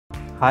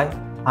Hi,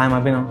 I am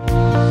Abhinav.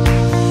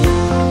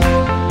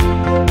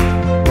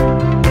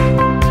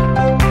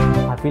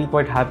 I feel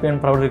quite happy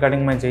and proud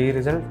regarding my JEE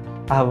result.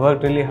 I have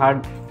worked really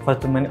hard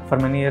for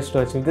many years to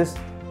achieve this.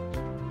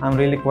 I am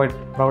really quite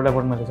proud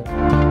about my result.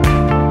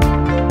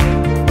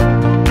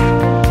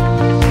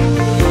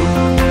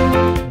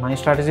 My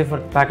strategy for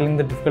tackling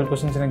the difficult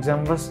questions in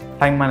exam was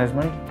time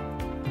management.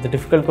 The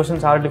difficult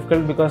questions are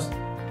difficult because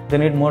they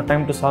need more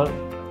time to solve.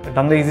 I've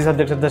done the easy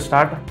subjects at the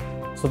start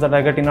so that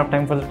I get enough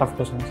time for the tough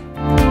questions.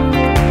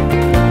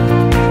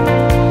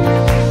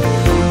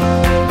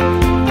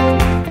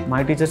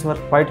 My teachers were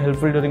quite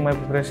helpful during my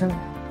preparation.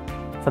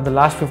 For the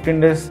last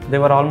 15 days, they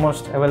were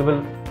almost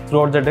available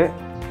throughout the day.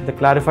 They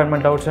clarified my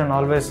doubts and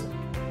always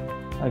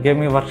gave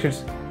me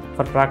worksheets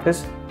for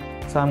practice.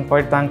 So I'm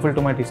quite thankful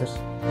to my teachers.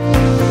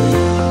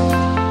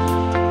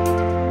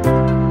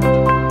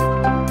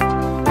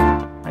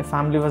 My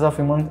family was of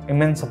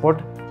immense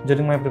support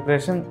during my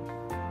preparation.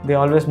 They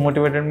always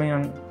motivated me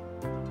and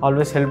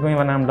always helped me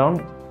when I'm down.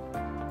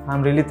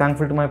 I'm really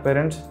thankful to my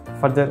parents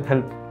for their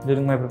help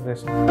during my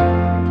preparation.